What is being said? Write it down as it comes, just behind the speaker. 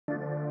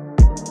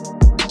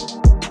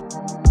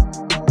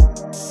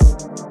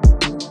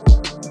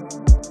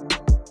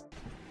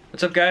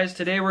What's up guys,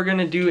 today we're going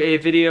to do a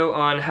video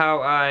on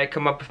how I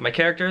come up with my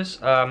characters.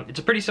 It's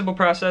a pretty simple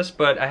process,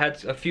 but I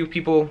had a few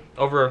people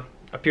over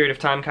a period of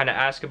time kind of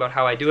ask about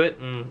how I do it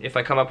and if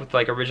I come up with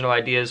like original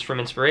ideas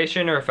from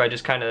inspiration or if I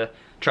just kind of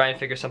try and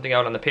figure something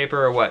out on the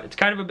paper or what. It's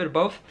kind of a bit of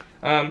both.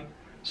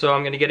 So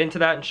I'm going to get into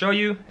that and show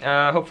you.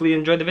 Hopefully you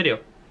enjoyed the video.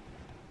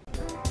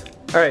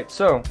 Alright,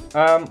 so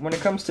when it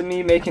comes to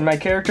me making my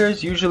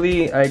characters,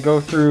 usually I go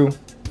through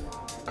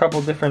couple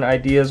different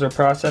ideas or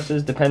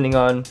processes depending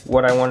on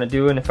what I want to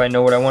do and if I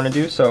know what I want to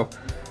do. So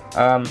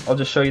I'll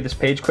just show you this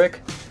page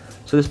quick.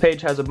 So this page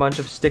has a bunch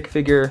of stick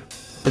figure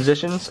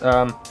positions.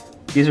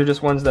 These are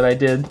just ones that I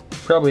did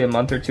probably a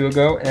month or two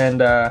ago,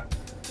 and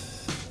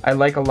I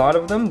like a lot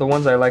of them. The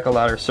ones I like a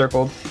lot are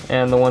circled,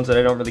 and the ones that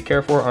I don't really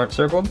care for aren't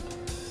circled.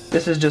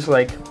 This is just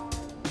like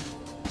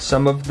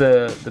some of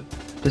the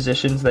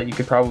positions that you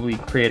could probably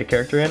create a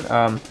character in.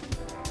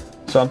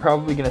 So I'm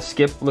probably going to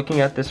skip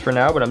looking at this for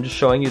now, but I'm just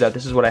showing you that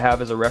this is what I have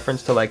as a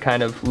reference to like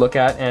kind of look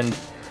at. And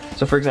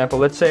so for example,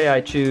 let's say I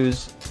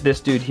choose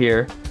this dude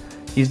here.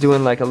 He's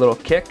doing like a little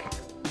kick.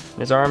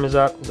 His arm is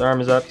up,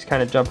 he's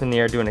kind of jumping in the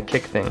air doing a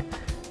kick thing.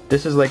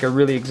 This is like a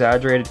really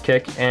exaggerated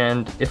kick,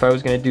 and if I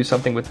was going to do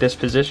something with this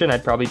position,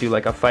 I'd probably do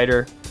like a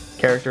fighter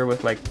character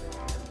with like,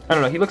 I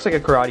don't know, he looks like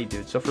a karate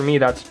dude. So for me,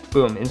 that's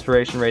boom,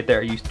 inspiration right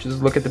there. You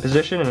just look at the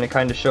position and it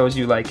kind of shows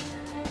you like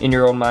in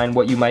your own mind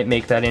what you might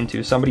make that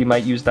into. Somebody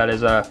might use that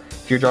as a,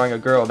 if you're drawing a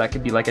girl, that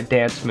could be like a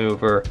dance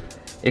move, or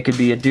it could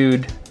be a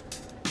dude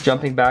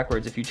jumping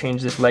backwards. If you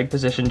change this leg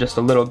position just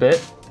a little bit,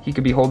 he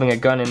could be holding a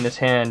gun in this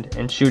hand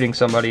and shooting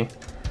somebody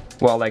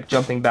while like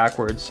jumping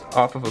backwards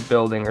off of a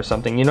building or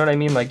something. You know what I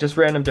mean? Like just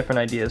random different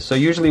ideas. So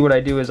usually what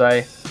I do is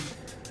I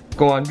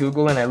go on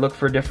Google and I look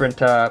for different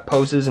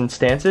poses and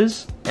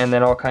stances, and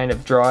then I'll kind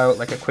of draw out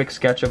like a quick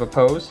sketch of a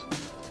pose.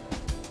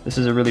 This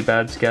is a really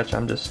bad sketch.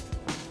 I'm just,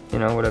 you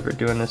know, whatever,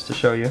 doing this to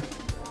show you.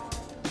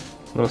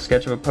 A little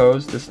sketch of a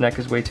pose. This neck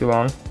is way too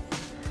long.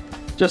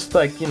 Just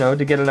like, you know,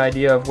 to get an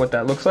idea of what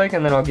that looks like,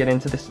 and then I'll get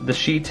into the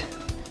sheet,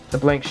 the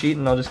blank sheet,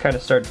 and I'll just kind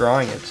of start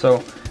drawing it.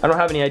 So I don't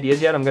have any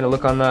ideas yet. I'm gonna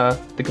look on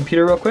the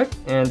computer real quick,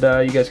 and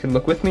you guys can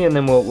look with me, and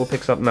then we'll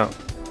pick something out.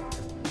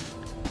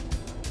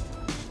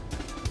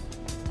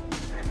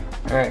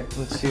 Alright,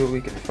 let's see what we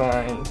can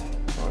find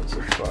on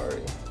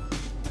Safari.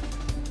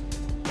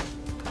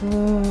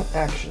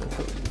 Action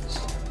poses.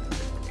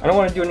 I don't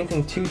want to do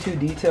anything too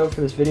detailed for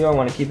this video. I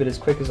want to keep it as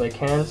quick as I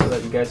can so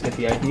that you guys get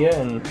the idea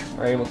and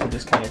are able to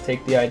just kind of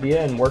take the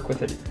idea and work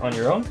with it on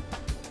your own.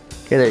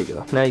 Okay, there you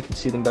go. Now you can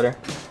see them better.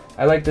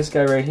 I like this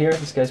guy right here.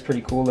 This guy's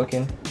pretty cool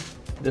looking.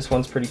 This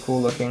one's pretty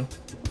cool looking.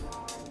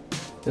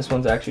 This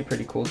one's actually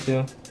pretty cool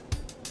too.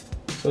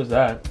 So is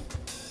that.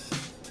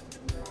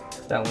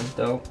 That one's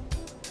dope.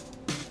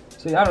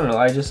 So yeah, I don't know.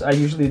 I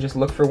usually just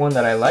look for one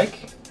that I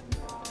like.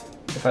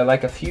 If I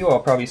like a few, I'll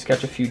probably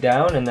sketch a few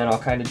down, and then I'll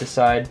kind of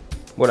decide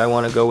what I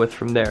want to go with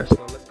from there. So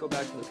let's go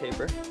back to the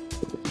paper,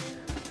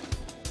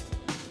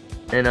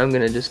 and I'm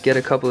gonna just get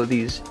a couple of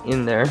these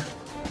in there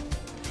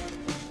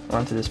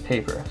onto this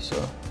paper.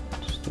 So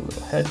just do a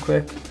little head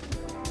quick.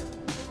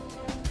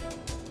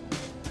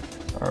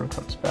 Arm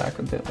comes back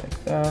a bit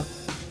like that.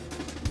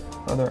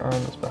 Other arm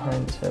is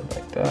behind his head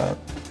like that.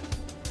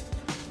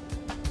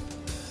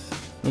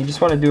 And you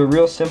just want to do a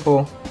real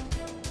simple,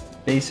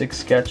 basic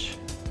sketch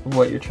of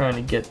what you're trying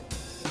to get,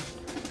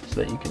 so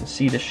that you can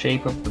see the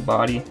shape of the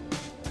body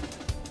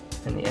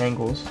and the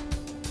angles.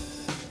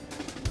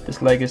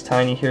 This leg is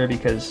tiny here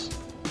because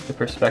the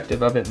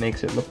perspective of it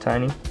makes it look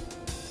tiny.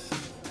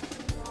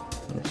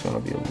 And this one will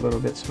be a little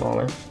bit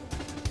smaller.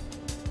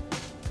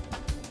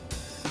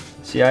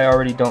 See, I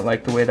already don't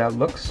like the way that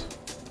looks,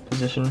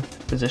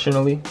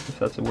 positionally, if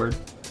that's a word.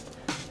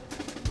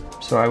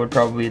 So I would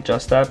probably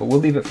adjust that, but we'll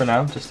leave it for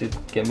now just to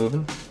get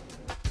moving.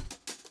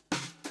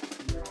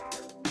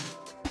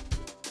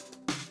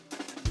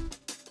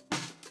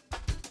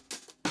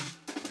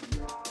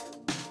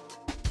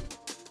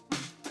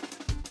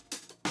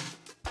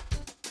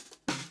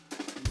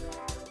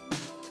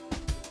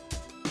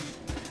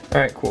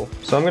 Alright, cool.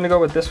 So I'm going to go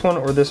with this one,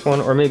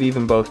 or maybe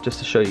even both, just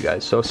to show you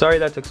guys. So sorry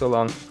that took so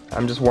long.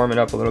 I'm just warming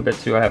up a little bit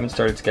too. I haven't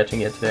started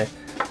sketching yet today.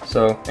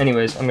 So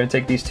anyways, I'm going to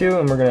take these two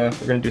and we're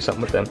gonna do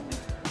something with them.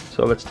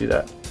 So let's do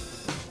that.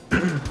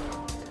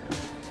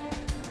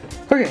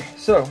 Okay,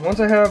 so once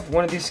I have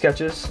one of these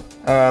sketches,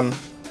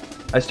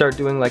 I start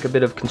doing like a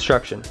bit of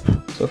construction.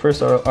 So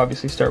first I'll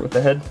obviously start with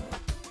the head.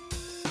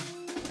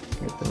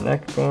 Get the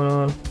neck going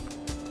on.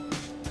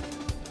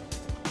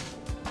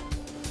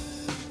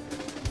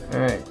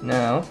 Alright,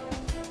 now,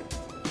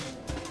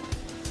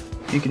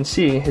 you can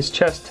see his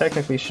chest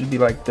technically should be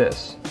like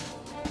this.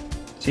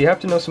 So you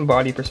have to know some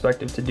body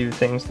perspective to do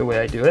things the way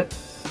I do it,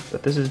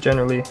 but this is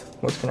generally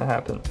what's going to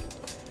happen.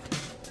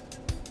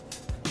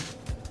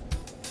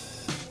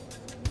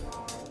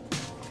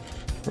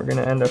 We're going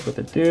to end up with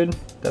a dude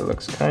that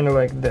looks kind of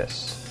like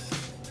this.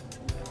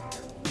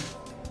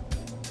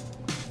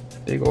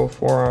 Big old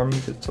forearm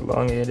because it's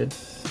elongated,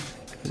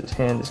 because his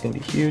hand is going to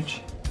be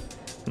huge.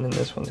 and then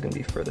this one's gonna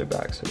be further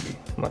back, so it'll be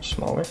much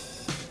smaller.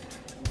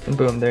 And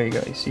boom, there you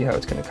go. You see how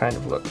it's gonna kind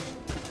of look.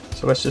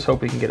 So let's just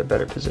hope we can get a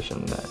better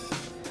position than that.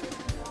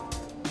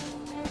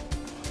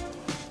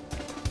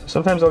 So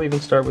sometimes I'll even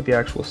start with the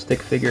actual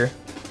stick figure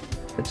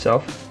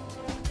itself,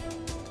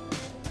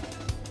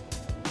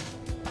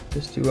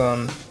 just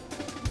to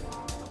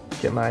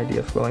get my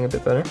idea flowing a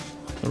bit better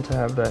and to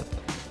have that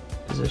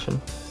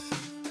position.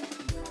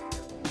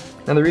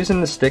 Now the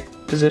reason the stick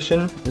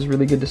position is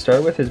really good to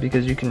start with is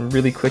because you can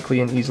really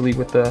quickly and easily,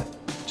 with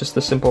just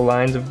the simple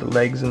lines of the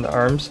legs and the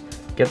arms,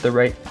 get the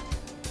right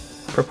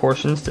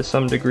proportions to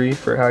some degree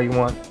for how you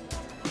want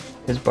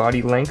his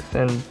body length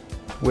and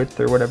width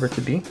or whatever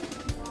to be.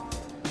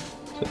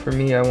 So for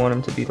me, I want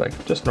him to be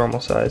like just normal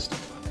sized.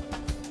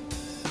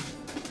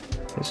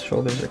 His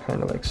shoulders are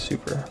kind of like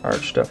super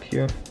arched up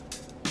here.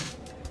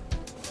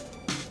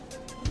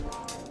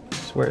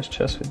 This is where his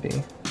chest would be.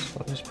 So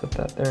I'll just put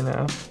that there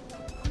now.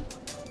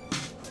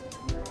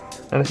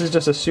 And this is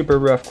just a super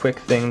rough, quick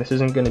thing. This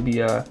isn't going to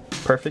be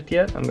perfect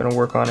yet. I'm going to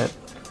work on it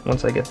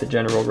once I get the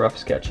general rough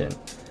sketch in.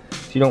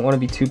 So you don't want to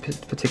be too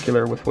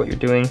particular with what you're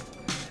doing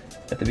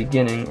at the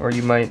beginning, or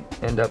you might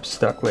end up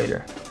stuck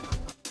later.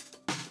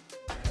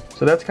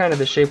 So that's kind of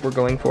the shape we're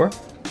going for.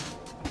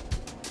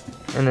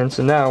 And then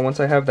so now, once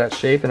I have that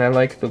shape and I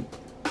like the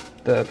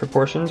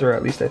proportions, or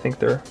at least I think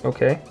they're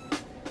okay,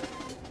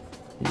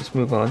 you just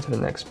move on to the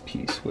next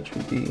piece, which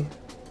would be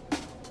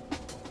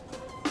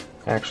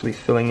actually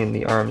filling in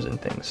the arms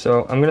and things.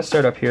 So I'm going to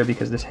start up here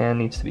because this hand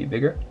needs to be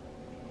bigger.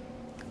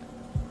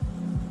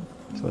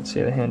 So let's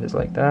say the hand is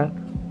like that.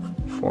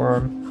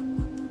 Forearm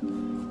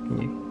can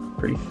be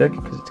pretty thick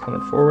because it's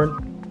coming forward.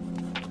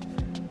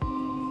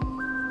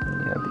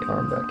 And you have the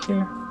arm back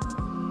here.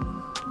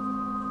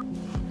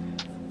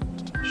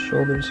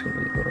 Shoulders will be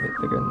a little bit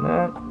bigger than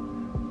that.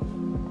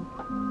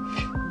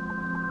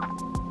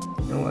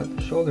 You know what?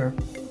 The shoulder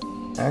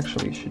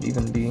actually should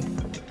even be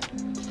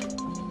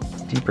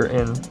deeper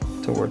in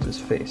towards his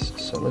face.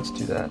 So let's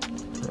do that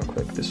real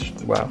quick.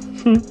 Wow.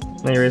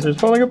 My eraser's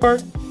falling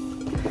apart.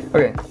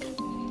 Okay,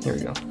 here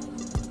we go.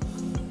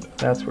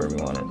 That's where we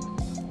want it.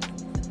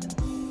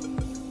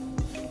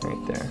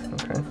 Right there,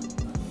 okay.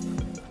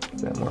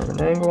 Is that more of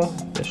an angle?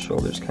 This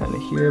shoulder's kind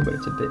of here, but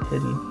it's a bit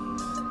hidden.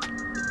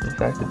 In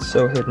fact, it's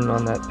so hidden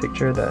on that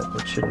picture that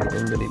it shouldn't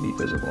even really be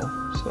visible.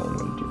 So I'm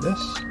going to do this.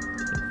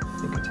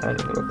 Make a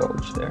tiny little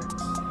bulge there.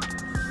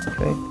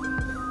 Okay.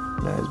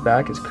 Now his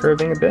back is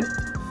curving a bit.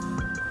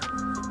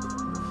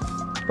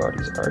 His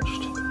body's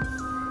arched.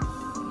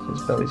 So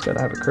his belly's got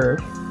to have a curve.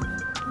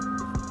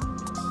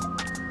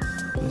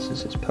 And this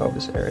is his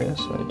pelvis area,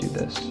 so I do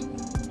this.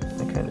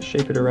 I kind of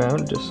shape it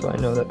around just so I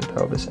know that the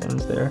pelvis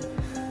ends there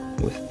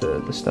with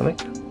the stomach.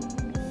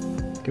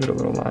 Give it a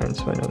little line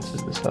so I know this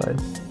is the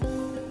side.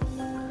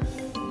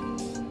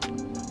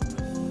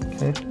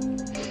 Okay.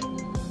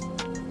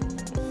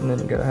 And then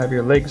you gotta have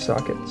your leg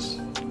sockets.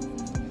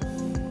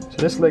 So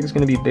this leg is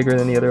going to be bigger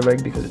than the other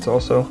leg because it's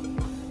also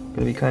going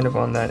to be kind of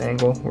on that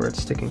angle where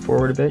it's sticking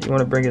forward a bit. You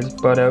want to bring his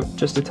butt out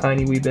just a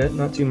tiny wee bit,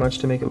 not too much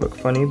to make it look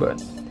funny, but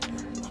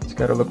it's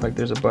got to look like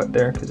there's a butt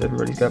there because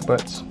everybody's got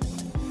butts.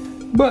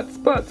 Butts,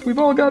 butts, we've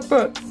all got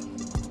butts.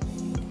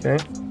 Okay,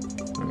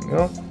 there we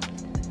go.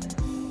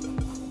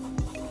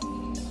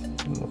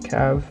 A little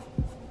calf.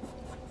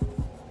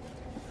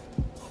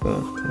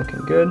 Boom,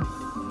 looking good.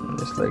 And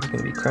this leg's going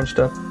to be crunched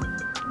up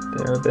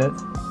there a bit.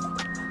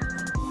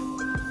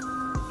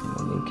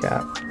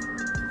 Cap. I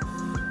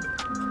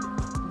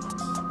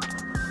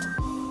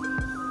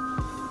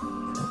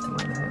want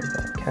to have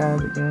that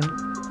calf again.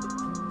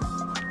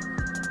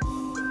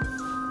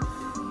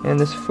 And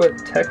this foot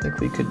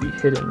technically could be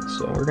hidden,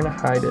 so we're going to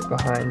hide it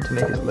behind to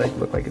make his leg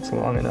look like it's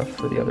long enough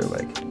for the other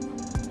leg.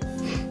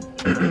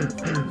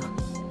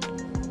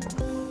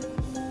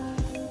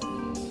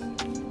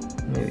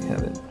 Maybe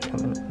have it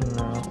coming.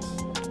 No.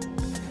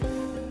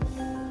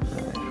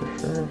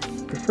 I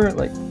prefer it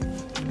like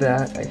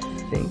that, I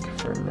think,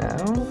 for now.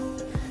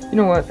 You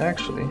know what,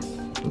 actually,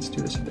 let's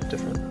do this a bit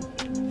different.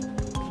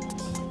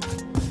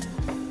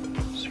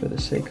 Just for the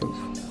sake of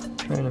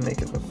trying to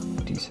make it look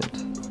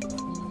decent.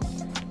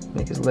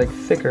 Make his leg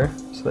thicker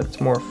so that it's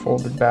more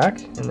folded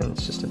back, and then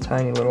it's just a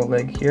tiny little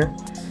leg here.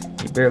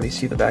 You barely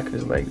see the back of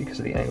his leg because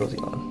of the angles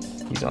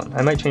he's on.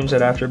 I might change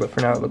that after, but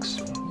for now it looks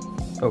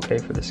okay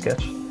for the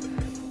sketch.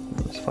 And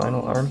this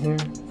final arm here.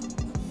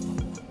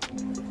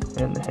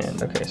 And the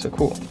hand. Okay, so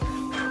cool.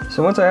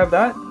 So once I have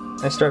that,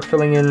 I start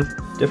filling in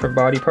different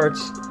body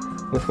parts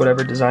with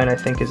whatever design I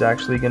think is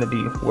actually going to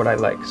be what I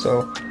like.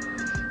 So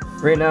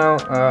right now,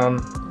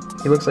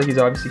 he looks like he's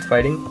obviously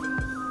fighting.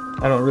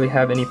 I don't really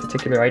have any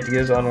particular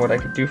ideas on what I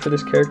could do for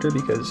this character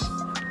because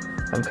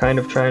I'm kind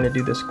of trying to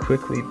do this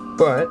quickly,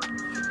 but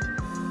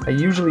I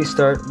usually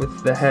start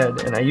with the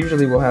head and I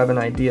usually will have an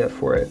idea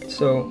for it.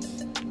 So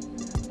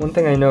one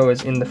thing I know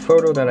is in the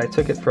photo that I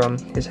took it from,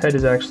 his head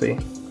is actually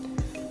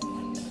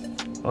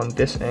on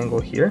this angle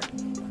here,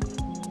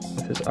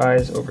 with his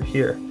eyes over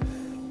here.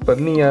 But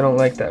me, I don't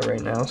like that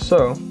right now,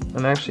 so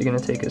I'm actually going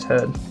to take his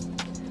head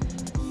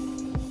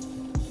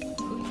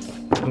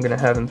and I'm gonna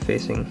have him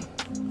facing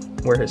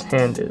where his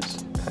hand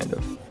is, kind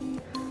of.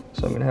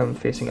 So I'm gonna have him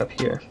facing up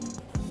here.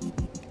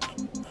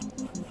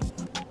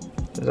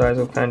 His eyes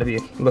will kind of be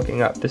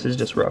looking up. This is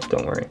just rough,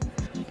 don't worry.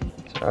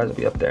 So eyes will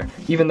be up there.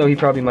 Even though he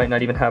probably might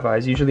not even have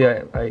eyes. Usually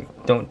I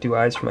don't do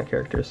eyes for my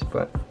characters,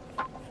 but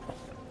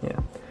yeah.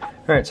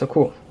 Alright, so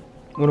cool.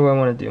 What do I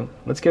want to do?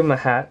 Let's give him a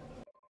hat.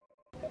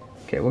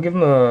 Okay, we'll give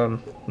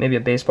him maybe a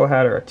baseball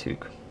hat or a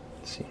toque.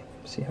 Let's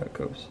see how it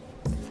goes.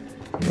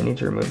 I need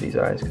to remove these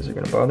eyes because they're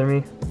going to bother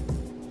me.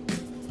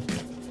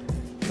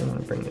 I'm going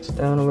to bring this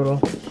down a little.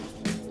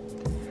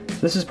 So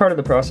this is part of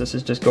the process,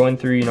 is just going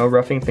through, you know,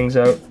 roughing things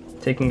out,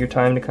 taking your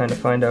time to kind of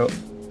find out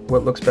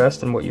what looks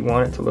best and what you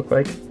want it to look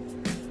like.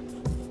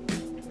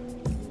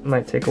 It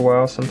might take a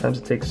while, sometimes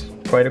it takes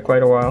quite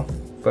a while,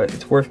 but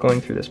it's worth going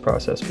through this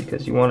process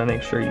because you want to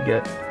make sure you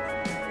get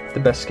the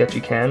best sketch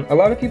you can. A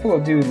lot of people will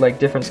do like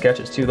different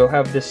sketches too. They'll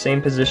have this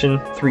same position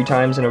 3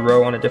 times in a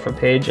row on a different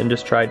page and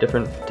just try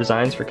different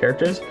designs for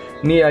characters.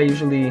 Me, I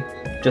usually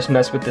just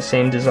mess with the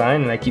same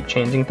design and I keep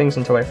changing things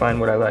until I find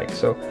what I like.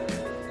 So,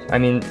 I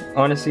mean,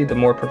 honestly, the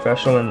more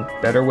professional and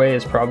better way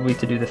is probably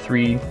to do the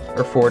 3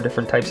 or 4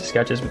 different types of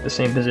sketches with the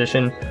same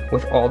position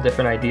with all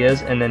different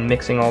ideas and then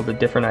mixing all the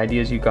different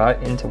ideas you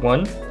got into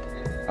one.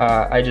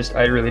 I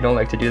really don't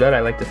like to do that. I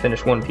like to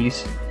finish one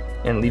piece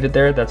and leave it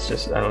there. That's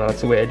just, I don't know,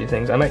 that's the way I do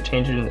things. I might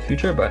change it in the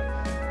future, but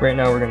right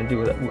now we're gonna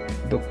do it We're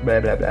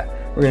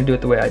gonna do it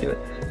the way I do it.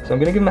 So I'm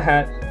gonna give him a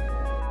hat.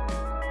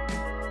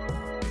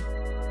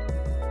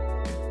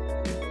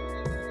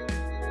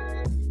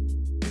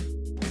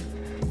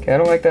 Okay, I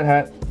don't like that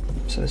hat.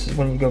 So this is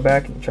when you go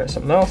back and try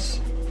something else.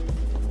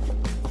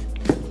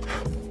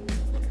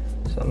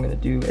 So I'm gonna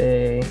do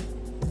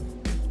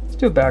let's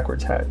do a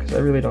backwards hat, because I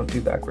really don't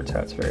do backwards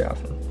hats very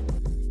often.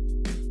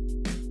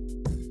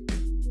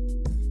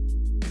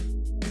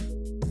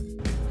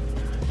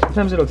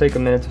 Sometimes it'll take a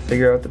minute to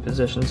figure out the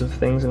positions of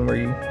things and where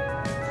you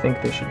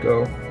think they should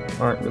go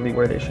aren't really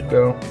where they should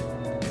go.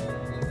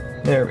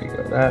 There we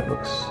go, that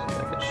looks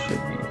like it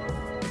should be.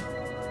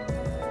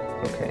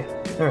 Okay,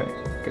 alright,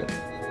 good.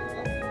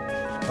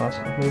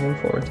 Awesome, moving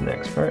forward to the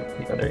next part,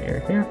 the other ear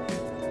here.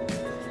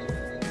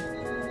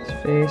 His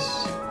face.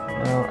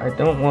 Now I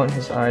don't want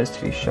his eyes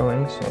to be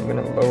showing, so I'm going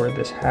to lower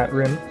this hat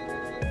rim,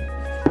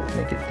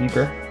 make it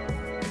deeper.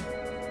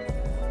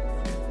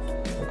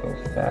 I'll go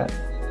with that.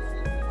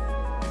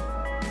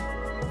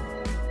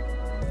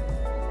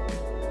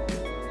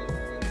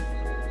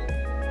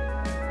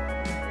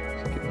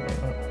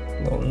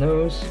 Little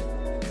nose,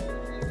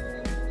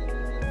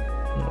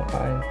 little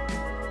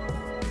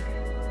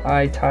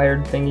eye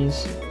tired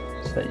thingies,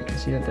 so that you can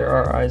see that there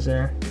are eyes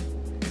there.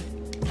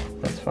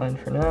 That's fine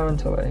for now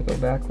until I go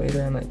back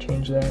later. I might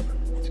change that.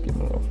 Let's give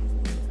him a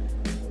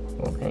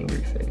little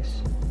angry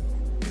face,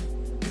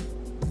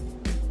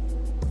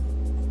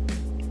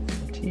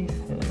 some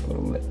teeth, and a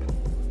little lip.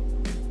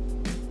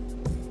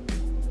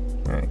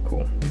 All right,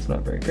 cool. It's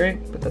not very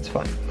great, but that's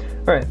fine.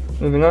 All right,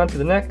 moving on to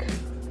the neck.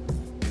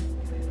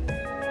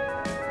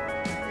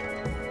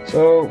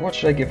 So what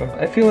should I give him?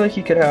 I feel like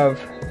he could have,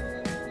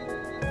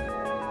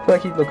 I feel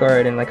like he'd look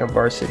alright in like a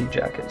varsity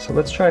jacket. So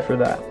let's try for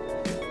that.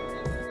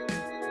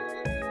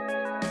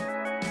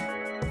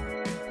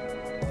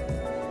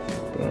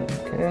 Boom,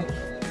 okay,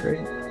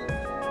 great.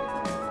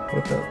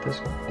 Whip out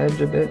this edge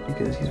a bit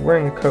because he's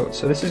wearing a coat.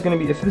 So this is gonna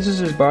be, if this is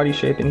his body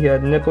shape and he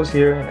had nipples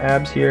here and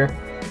abs here,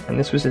 and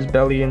this was his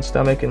belly and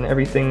stomach and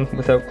everything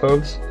without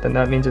clothes, then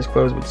that means his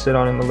clothes would sit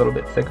on him a little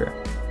bit thicker.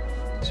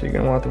 So you're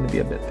gonna want them to be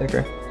a bit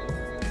thicker.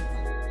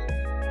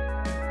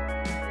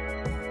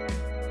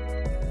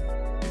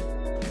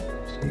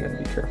 You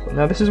gotta be careful.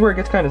 Now this is where it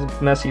gets kind of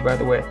messy, by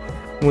the way.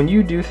 When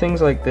you do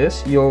things like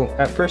this,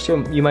 at first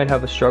you might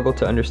have a struggle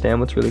to understand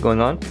what's really going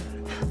on,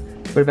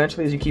 but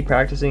eventually as you keep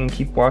practicing and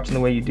keep watching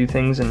the way you do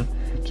things and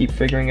keep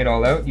figuring it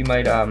all out, you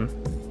might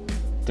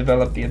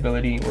develop the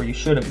ability, or you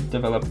should have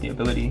developed the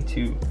ability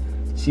to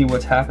see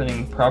what's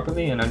happening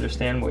properly and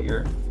understand what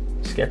your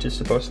sketch is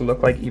supposed to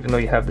look like, even though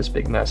you have this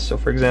big mess. So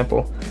for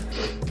example,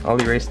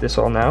 I'll erase this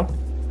all now,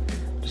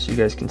 just so you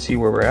guys can see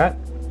where we're at.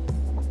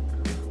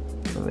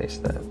 Erase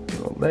that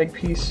little leg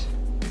piece.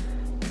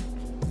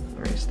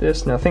 Erase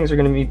this. Now things are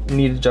going to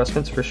need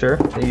adjustments for sure.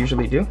 They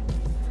usually do.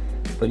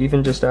 But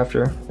even just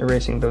after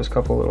erasing those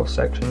couple little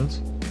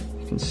sections,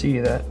 you can see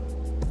that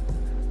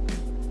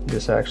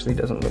this actually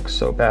doesn't look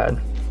so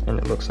bad, and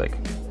it looks like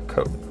a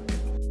coat.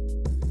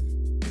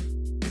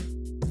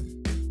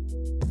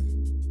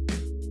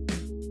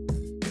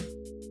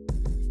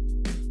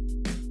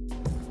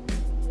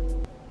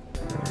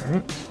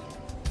 Alright.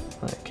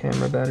 My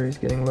camera battery's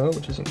getting low,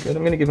 which isn't good.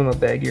 I'm going to give him a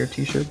baggier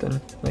t-shirt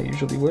than I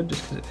usually would,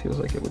 just because it feels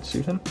like it would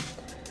suit him.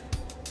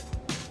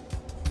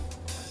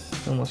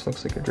 It almost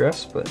looks like a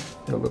dress, but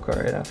it'll look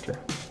alright after,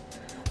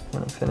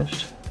 when I'm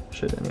finished.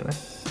 Should anyway.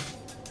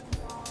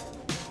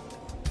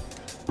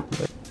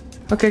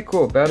 Okay,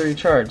 cool. Battery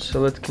charged. So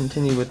let's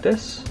continue with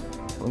this.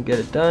 We'll get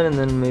it done, and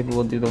then maybe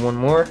we'll do the one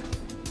more.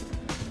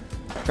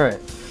 Alright.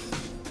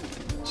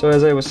 So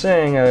as I was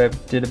saying, I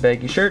did a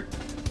baggy shirt.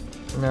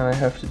 Now I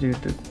have to do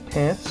the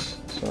pants.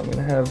 So So I'm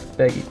gonna have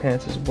baggy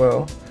pants as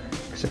well.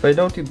 Because if I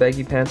don't do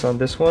baggy pants on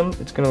this one,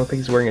 it's gonna look like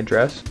he's wearing a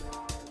dress.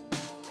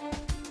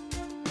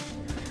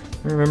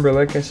 Remember,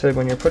 like I said,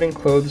 when you're putting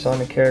clothes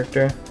on a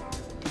character,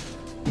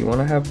 you want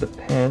to have the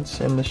pants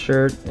and the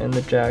shirt and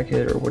the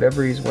jacket or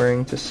whatever he's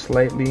wearing to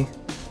slightly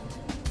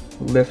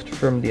lift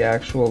from the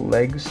actual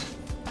legs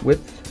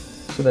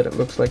width so that it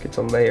looks like it's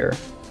a layer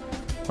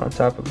on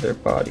top of their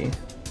body.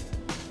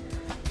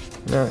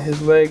 Now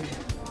his leg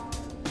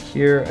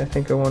here, I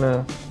think I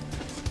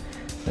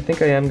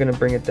am going to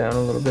bring it down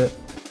a little bit.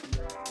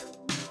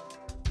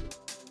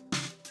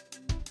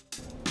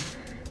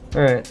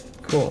 Alright,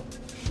 cool.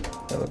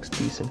 That looks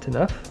decent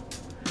enough.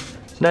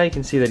 So now you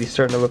can see that he's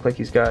starting to look like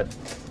he's got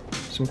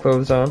some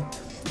clothes on.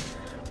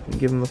 And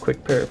give him a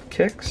quick pair of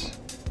kicks.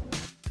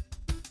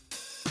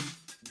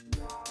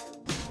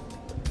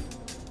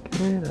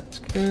 Okay, that's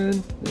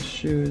good. This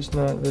shoe is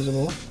not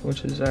visible,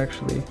 which is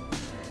actually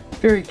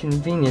very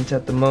convenient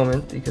at the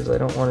moment because I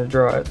don't want to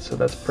draw it, so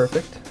that's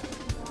perfect.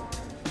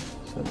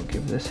 So we'll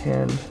give this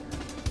hand,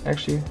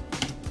 actually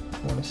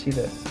I want to see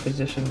the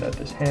position that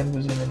this hand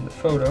was in the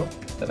photo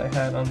that I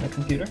had on the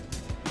computer.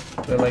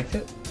 I liked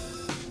it.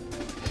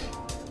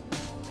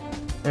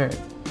 Alright,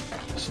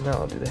 so now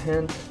I'll do the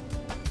hand.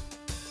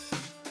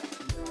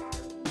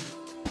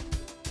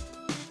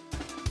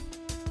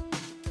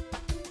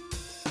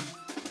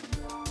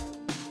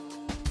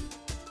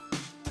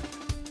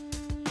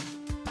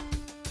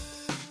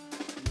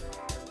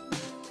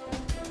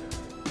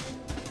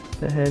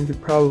 The hand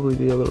could probably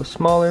be a little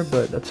smaller,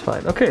 but that's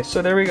fine. Okay,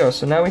 so there we go.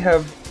 So now we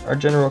have our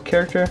general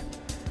character.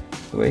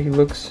 The way he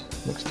looks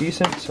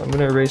decent. So I'm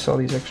going to erase all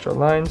these extra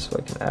lines so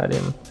I can add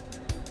in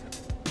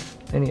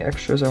any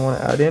extras I want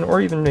to add in, or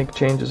even make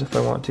changes if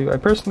I want to. I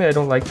personally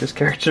don't like this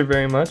character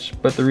very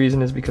much, but the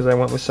reason is because I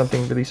went with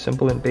something really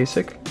simple and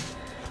basic.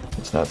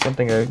 It's not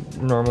something I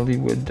normally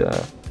would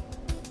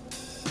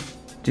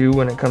do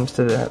when it comes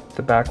to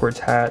the backwards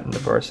hat and the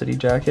varsity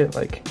jacket.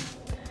 Like,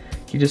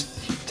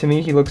 to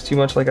me, he looks too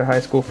much like a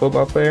high school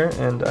football player,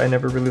 and I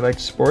never really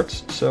liked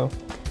sports, so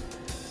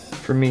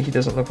for me, he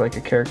doesn't look like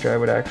a character I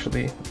would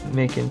actually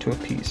make into a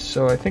piece.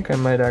 So I think I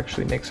might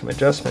actually make some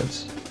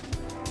adjustments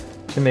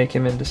to make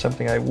him into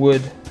something I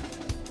would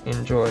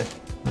enjoy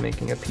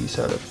making a piece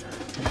out of.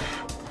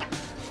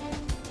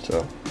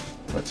 So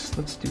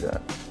let's do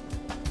that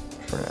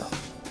for now.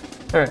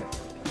 Alright,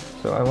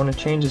 so I want to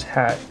change his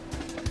hat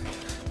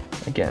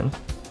again.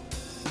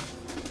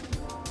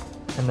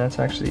 And that's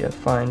actually a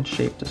fine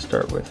shape to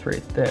start with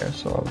right there.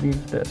 So I'll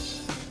leave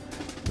this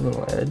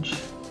little edge.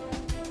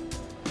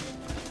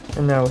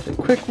 And now with a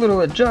quick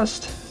little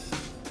adjust,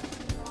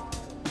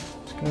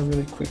 just gonna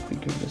really quickly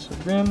give this a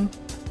rim.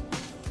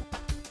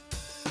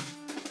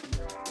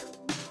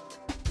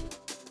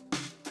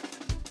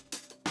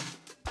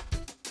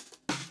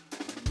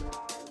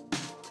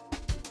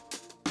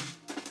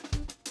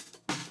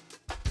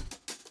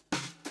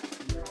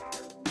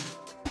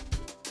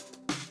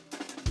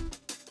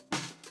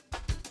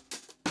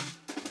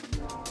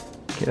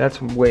 Okay,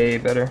 that's way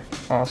better.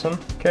 Awesome.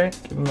 Okay,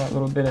 give him that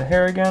little bit of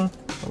hair again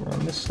over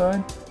on this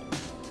side.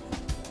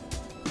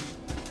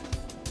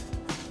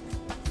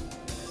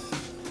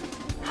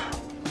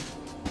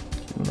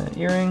 Give him that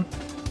earring.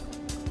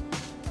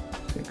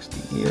 Fix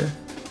the ear.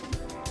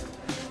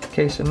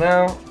 Okay, so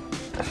now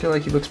I feel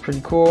like he looks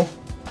pretty cool.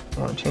 I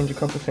want to change a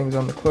couple things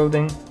on the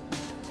clothing.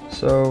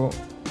 So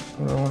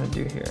what do I want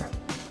to do here?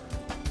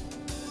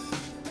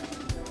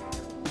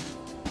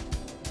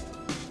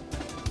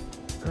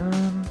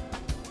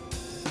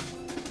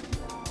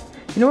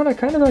 You know what, I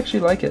kind of actually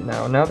like it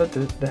now. Now that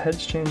the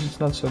head's changed, it's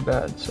not so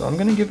bad. So I'm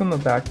gonna give him a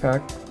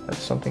backpack. That's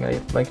something I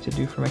like to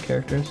do for my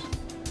characters.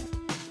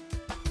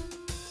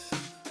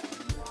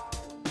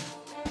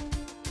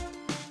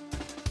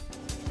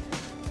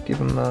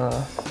 I'm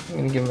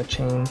gonna give him a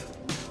chain.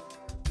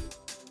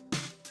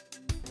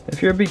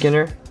 If you're a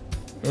beginner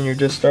and you're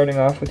just starting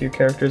off with your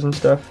characters and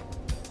stuff,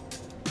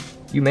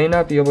 you may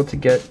not be able to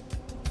get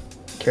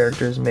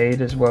characters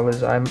made as well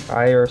as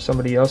I or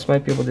somebody else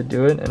might be able to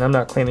do it, and I'm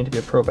not claiming to be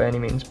a pro by any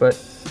means,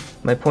 but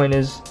my point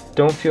is,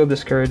 don't feel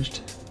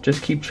discouraged,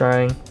 just keep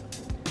trying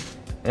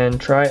and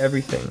try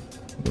everything.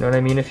 You know what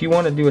I mean? If you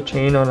want to do a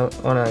chain on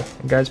a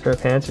guy's pair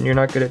of pants and you're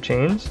not good at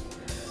chains,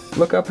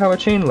 look up how a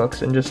chain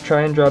looks and just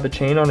try and draw the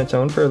chain on its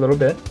own for a little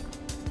bit,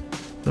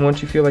 and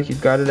once you feel like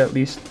you've got it at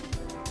least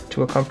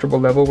to a comfortable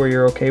level where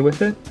you're okay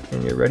with it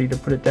and you're ready to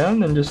put it down,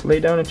 then just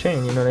lay down a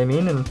chain, you know what I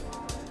mean? And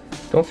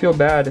don't feel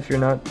bad if you're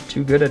not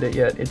too good at it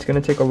yet. It's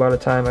going to take a lot of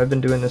time. I've been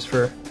doing this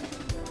for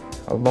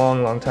a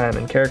long time,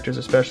 and characters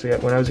especially.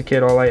 When I was a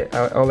kid, all I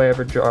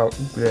ever drew, all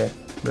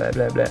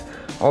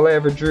I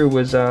ever drew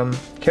was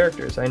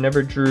characters. I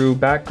never drew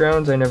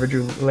backgrounds, I never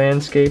drew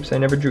landscapes, I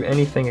never drew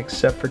anything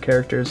except for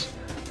characters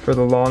for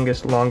the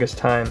longest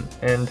time.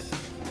 And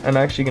I'm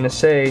actually going to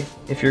say,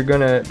 if you're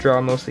going to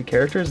draw mostly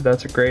characters,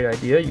 that's a great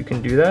idea. You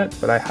can do that,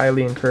 but I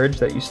highly encourage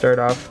that you start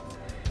off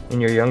in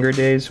your younger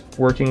days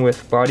working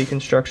with body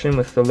construction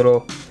with the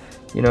little,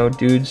 you know,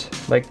 dudes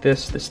like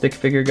this, the stick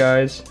figure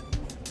guys.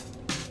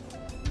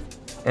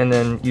 and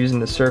then using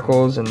the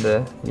circles and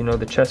the, you know,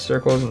 the chest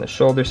circles and the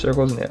shoulder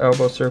circles and the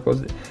elbow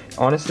circles.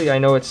 Honestly, I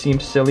know it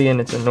seems silly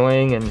and it's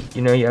annoying, and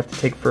you know, you have to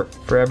take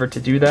forever to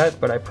do that,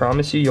 but I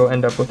promise you, you'll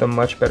end up with a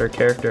much better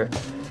character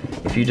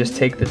if you just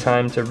take the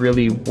time to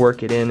really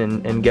work it in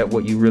and get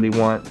what you really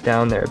want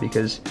down there.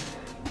 Because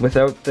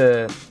without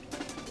the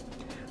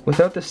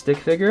stick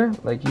figure,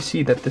 like, you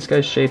see that this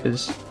guy's shape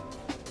is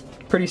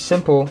pretty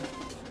simple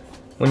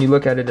when you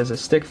look at it as a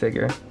stick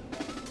figure,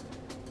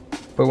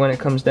 but when it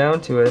comes down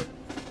to it,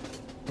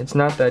 it's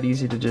not that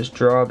easy to just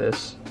draw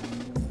this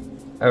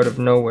out of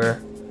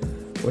nowhere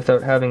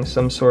without having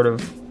some sort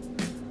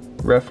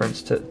of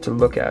reference to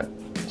look at.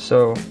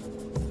 So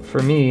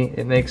for me,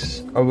 it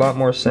makes a lot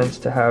more sense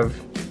to have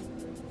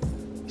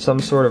some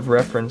sort of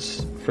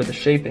reference for the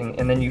shaping,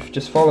 and then you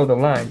just follow the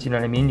lines, you know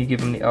what I mean? You give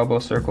them the elbow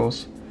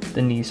circles,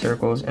 the knee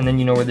circles, and then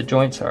you know where the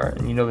joints are,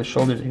 and you know the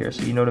shoulders are here,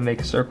 so you know to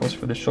make circles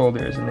for the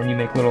shoulders, and then you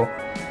make little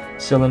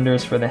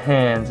cylinders for the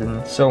hands,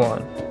 and so on,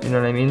 you know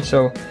what I mean?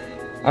 So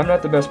I'm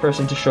not the best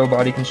person to show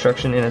body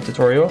construction in a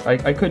tutorial.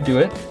 I could do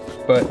it,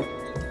 but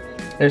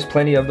there's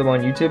plenty of them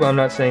on YouTube. I'm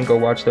not saying go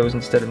watch those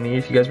instead of me.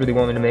 If you guys really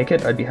want me to make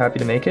it, I'd be happy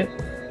to make it.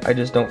 I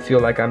just don't feel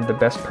like I'm the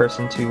best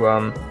person to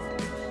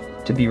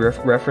be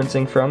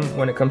referencing from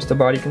when it comes to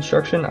body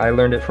construction. I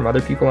learned it from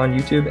other people on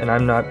YouTube, and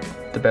I'm not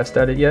the best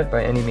at it yet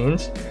by any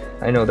means.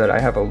 I know that I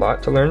have a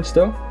lot to learn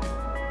still,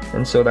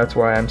 and so that's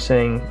why I'm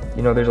saying,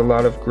 you know, there's a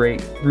lot of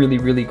great,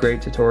 really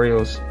great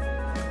tutorials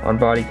on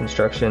body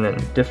construction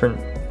and different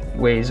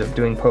ways of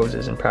doing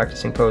poses and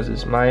practicing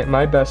poses.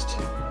 My best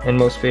and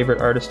most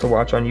favorite artist to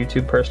watch on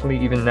YouTube personally,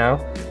 even now,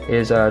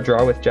 is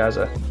Draw with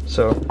Jazza.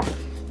 So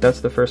that's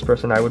the first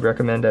person I would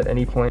recommend at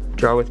any point.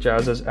 Draw with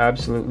Jazza is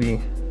absolutely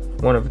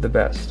one of the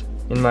best,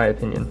 in my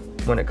opinion,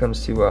 when it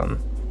comes to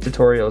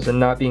tutorials and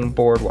not being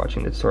bored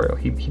watching the tutorial.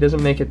 He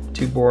doesn't make it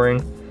too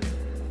boring.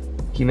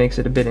 He makes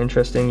it a bit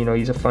interesting. You know,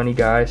 he's a funny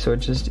guy, so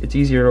it's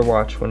easier to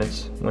watch when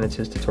it's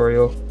his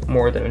tutorial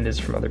more than it is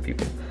from other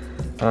people.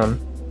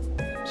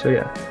 So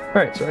yeah.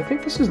 Alright, so I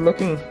think this is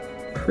looking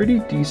pretty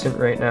decent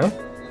right now.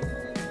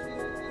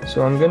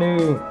 So I'm gonna,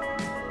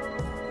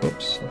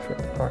 oops, I forgot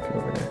the pocket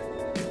over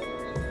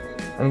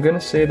there. I'm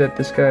gonna say that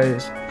this guy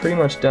is pretty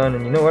much done,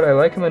 and you know what, I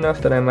like him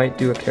enough that I might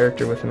do a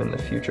character with him in the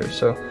future,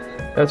 so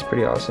that's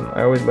pretty awesome.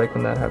 I always like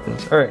when that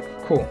happens. Alright,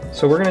 cool.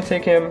 So we're gonna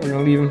take him, we're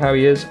gonna leave him how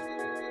he is.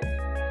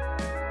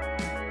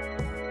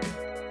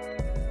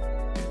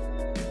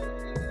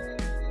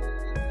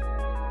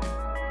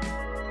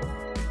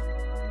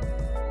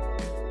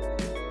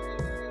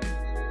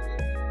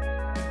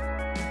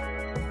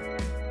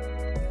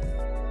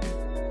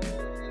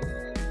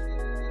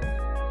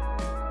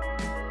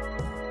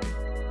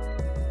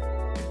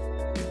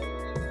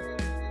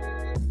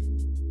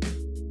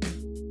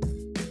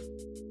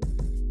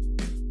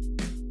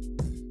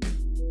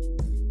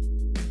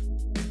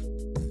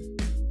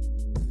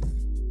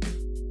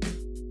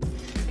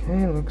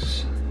 Okay,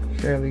 looks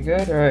fairly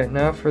good. Alright,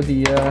 now for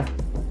the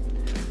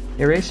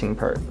erasing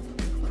part.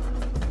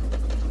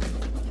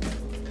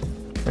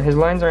 Now his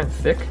lines aren't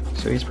thick,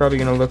 so he's probably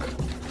going to look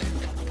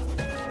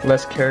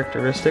less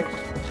characteristic,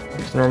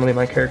 because normally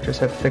my characters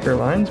have thicker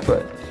lines,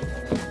 but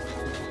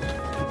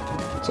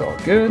it's all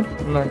good.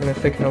 I'm not going to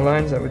thicken the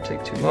lines, that would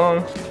take too long.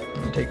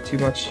 It would take too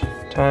much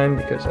time,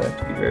 because I have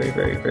to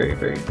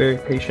be very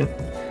patient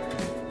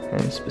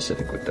and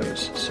specific with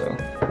those. So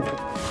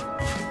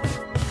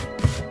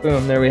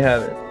boom, there we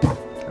have it.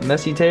 A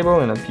messy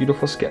table and a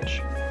beautiful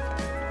sketch.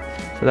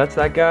 So that's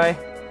that guy,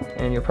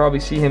 and you'll probably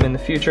see him in the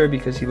future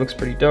because he looks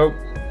pretty dope.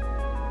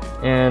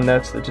 And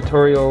that's the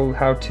tutorial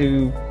how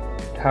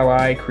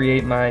I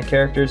create my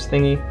characters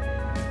thingy,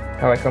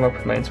 how I come up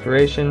with my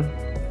inspiration.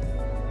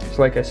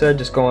 So like I said,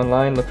 just go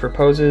online, look for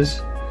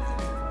poses.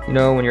 You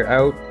know, when you're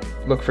out,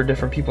 look for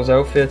different people's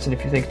outfits, and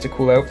if you think it's a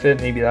cool outfit,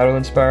 maybe that'll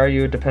inspire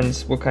you. It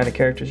depends what kind of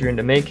characters you're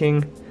into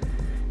making.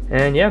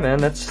 And yeah, man,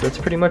 that's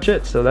pretty much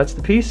it. So that's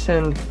the piece,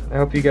 and I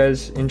hope you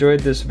guys enjoyed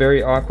this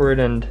very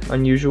awkward and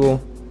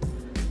unusual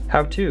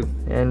how-to.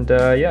 And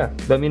yeah,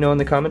 let me know in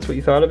the comments what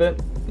you thought of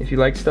it. If you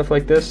like stuff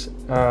like this,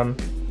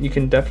 you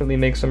can definitely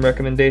make some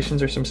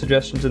recommendations or some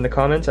suggestions in the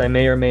comments. I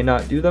may or may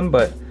not do them,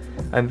 but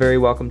I'm very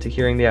welcome to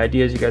hearing the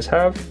ideas you guys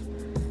have.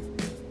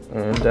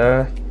 And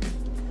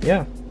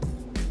yeah,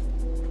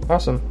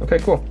 awesome. Okay,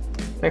 cool.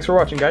 Thanks for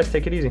watching, guys.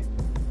 Take it easy.